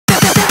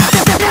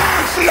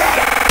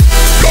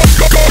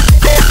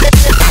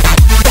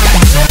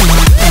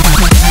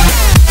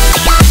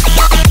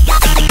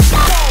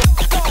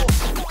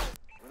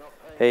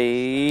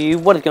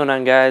what is going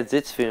on, guys?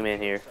 It's Fuman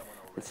here.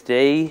 And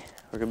today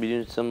we're going to be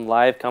doing some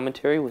live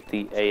commentary with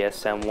the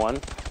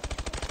ASM1.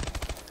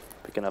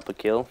 Picking up a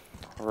kill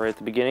right at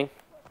the beginning.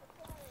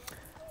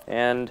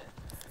 And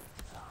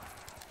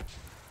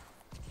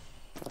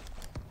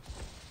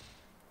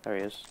there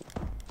he is.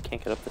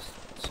 Can't get up this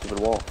stupid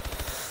wall.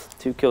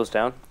 2 kills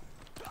down.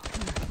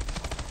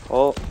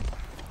 Oh,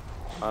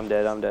 I'm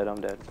dead, I'm dead,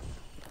 I'm dead.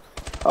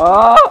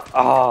 Oh,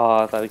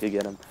 I thought I could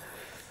get him.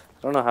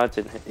 I don't know how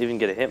to even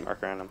get a hit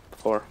marker on him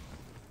before.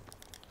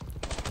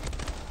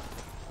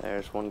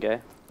 There's one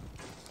guy.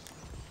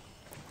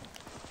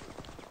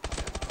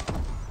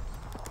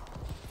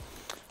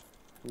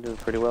 I'm doing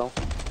pretty well.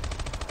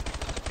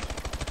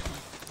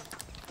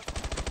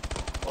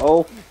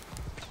 Oh!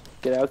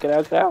 Get out, get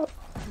out, get out!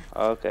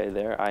 Okay,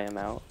 there, I am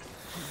out.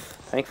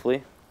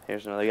 Thankfully,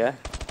 here's another guy.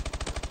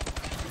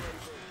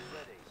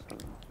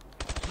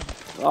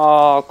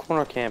 Oh,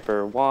 corner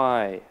camper,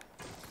 why?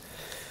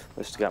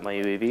 I just got my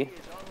UAV.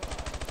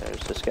 There's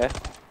this guy.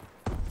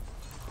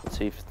 Let's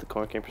see if the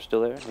corner camper's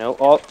still there. No.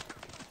 Oh!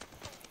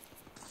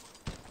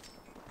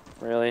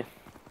 Really?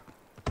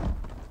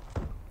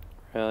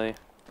 Really?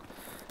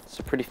 It's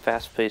a pretty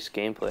fast-paced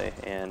gameplay,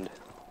 and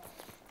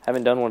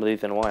haven't done one of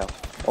these in a while.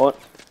 Oh!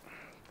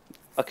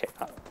 Okay,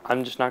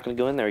 I'm just not going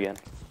to go in there again.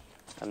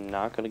 I'm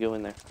not going to go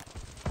in there.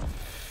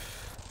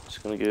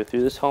 Just going to go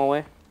through this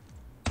hallway,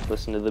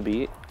 listen to the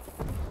beat.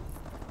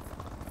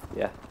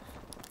 Yeah.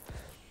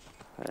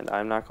 And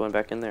I'm not going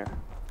back in there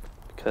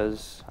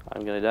because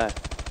I'm gonna die.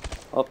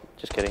 Oh,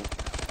 just kidding.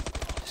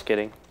 Just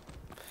kidding.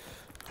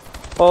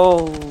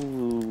 Oh,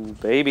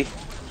 baby.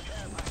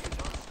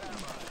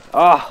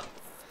 Ah!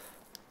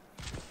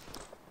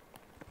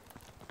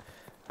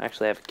 I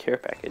actually have a care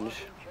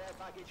package.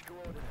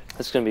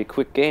 This is gonna be a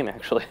quick game,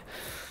 actually.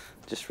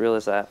 Just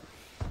realized that.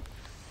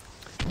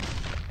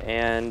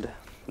 And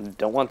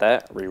don't want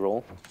that.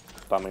 Reroll.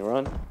 Bombing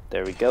run.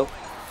 There we go.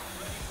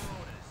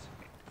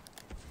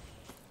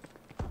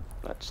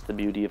 That's the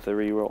beauty of the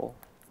reroll.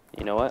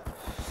 You know what?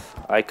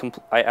 I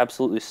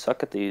absolutely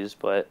suck at these,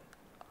 but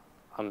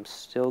I'm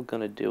still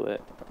gonna do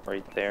it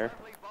right there.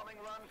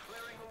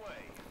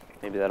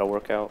 Maybe that'll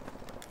work out.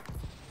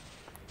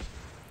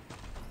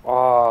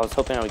 Oh, I was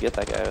hoping I would get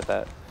that guy with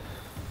that.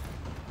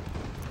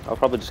 I'll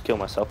probably just kill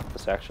myself with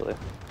this, actually.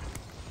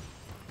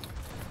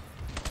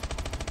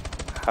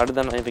 How did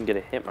that not even get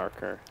a hit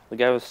marker? The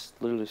guy was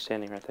literally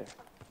standing right there.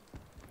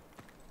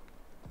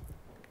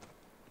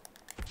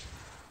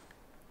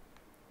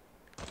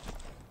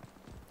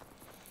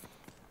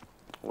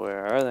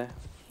 Where are they?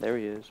 There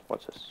he is.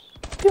 Watch this.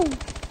 Pew!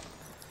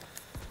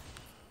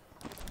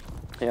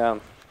 Yeah.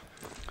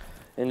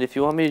 And if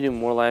you want me to do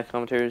more live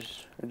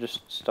commentaries or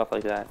just stuff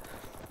like that,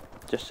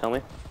 just tell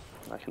me.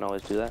 I can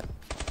always do that.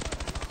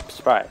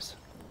 Surprise.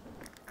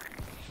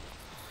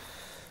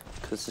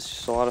 Because it's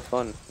just a lot of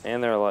fun.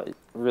 And they're a lot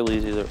really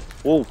easy to...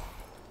 Whoa!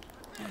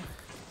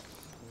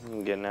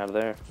 I'm getting out of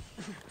there.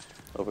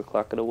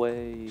 Overclock it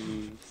away.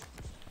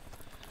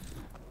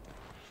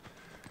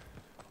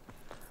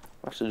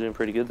 I'm actually doing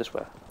pretty good this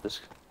way.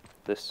 This.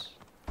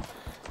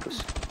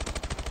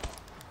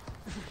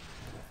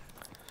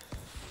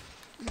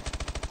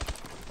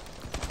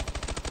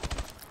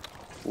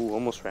 Ooh,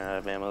 almost ran out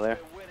of ammo there.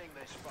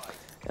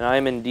 And I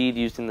am indeed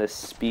using this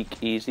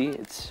Speakeasy.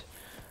 It's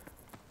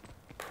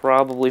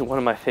probably one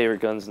of my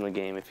favorite guns in the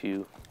game. If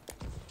you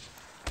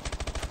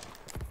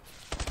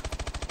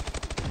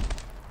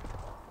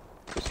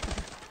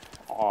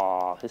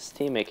aw, his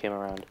teammate came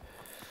around.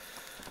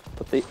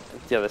 But the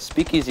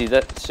Speakeasy,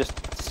 it's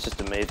just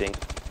amazing.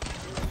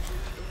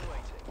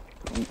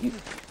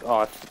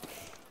 Oh,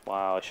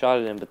 wow! I shot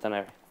at him, but then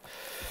I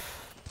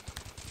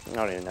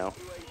don't even know.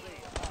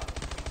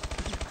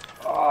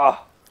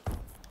 Ah!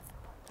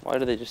 Why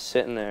do they just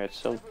sit in there? It's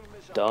so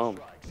dumb.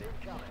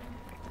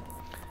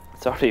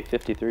 It's already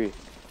 53.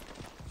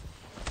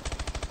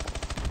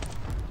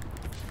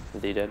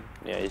 Is he dead?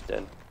 Yeah, he's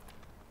dead.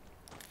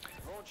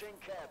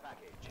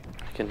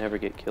 I can never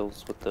get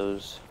kills with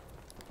those.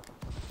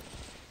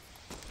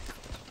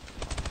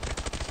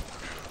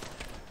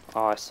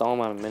 Oh, I saw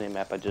him on a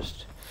minimap. I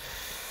just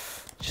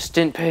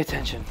didn't pay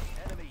attention.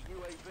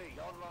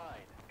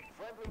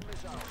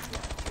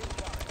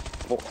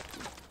 What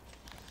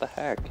the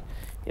heck?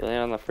 He landed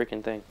on the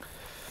freaking thing.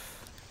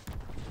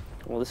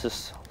 Well, this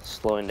is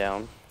slowing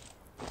down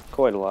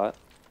quite a lot.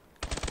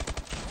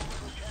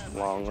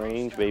 Long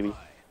range, baby.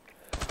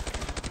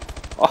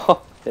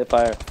 Oh, hip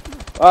fire.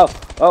 Oh!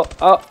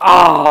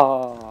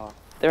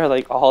 They're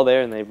like all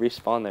there and they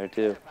respawn there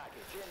too.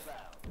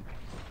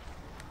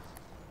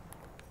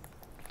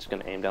 Just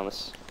gonna aim down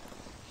this.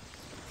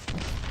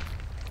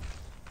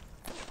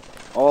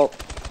 Oh.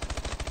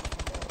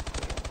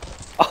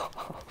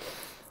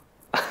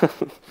 I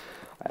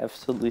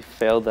absolutely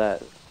failed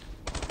that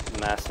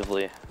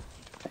massively.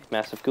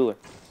 Massive cooler.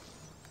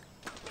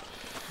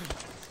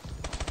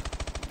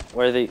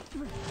 Where are they?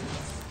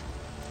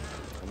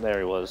 There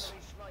he was.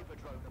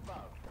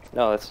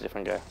 No, that's a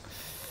different guy.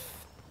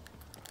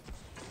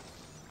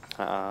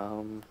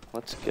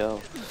 Let's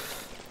go.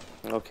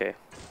 Okay,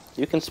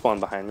 You can spawn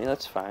behind me,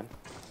 that's fine.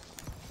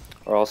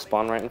 Or I'll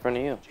spawn right in front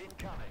of you.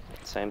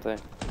 Same thing.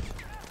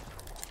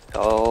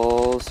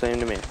 All same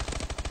to me.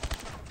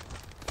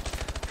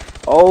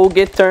 Oh,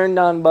 get turned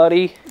on,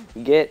 buddy.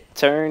 Get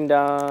turned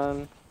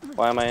on.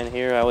 Why am I in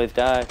here? I always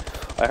die.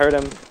 I heard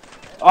him.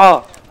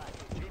 Oh!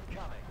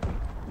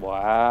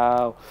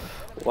 Wow.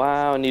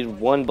 Wow, I needed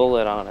one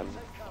bullet on him.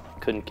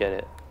 Couldn't get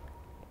it.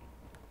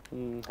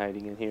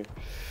 Hiding in here.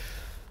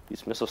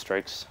 These missile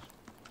strikes,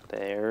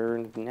 they're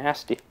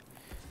nasty.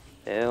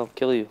 They'll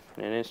kill you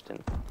in an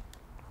instant.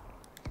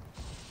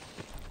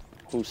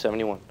 Ooh,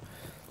 71.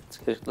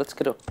 Let's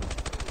get up.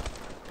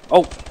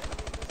 Oh!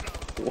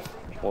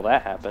 Well,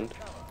 that happened.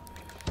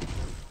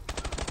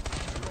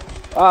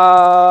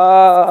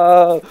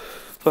 Ah!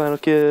 Final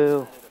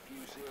kill.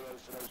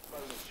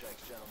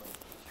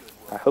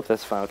 I hope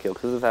that's final kill,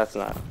 because if that's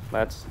not,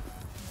 that's...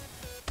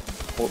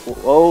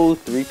 Oh,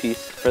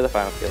 3-piece for the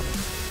final kill.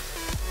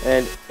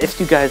 And if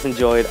you guys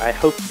enjoyed, I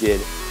hope you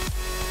did.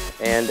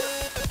 And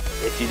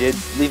if you did,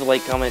 leave a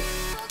like, comment,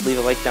 leave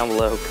a like down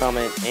below,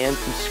 comment, and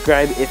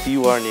subscribe if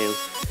you are new.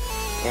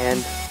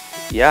 And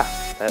yeah,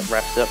 that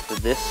wraps up for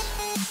this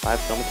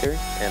live commentary,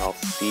 and I'll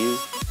see you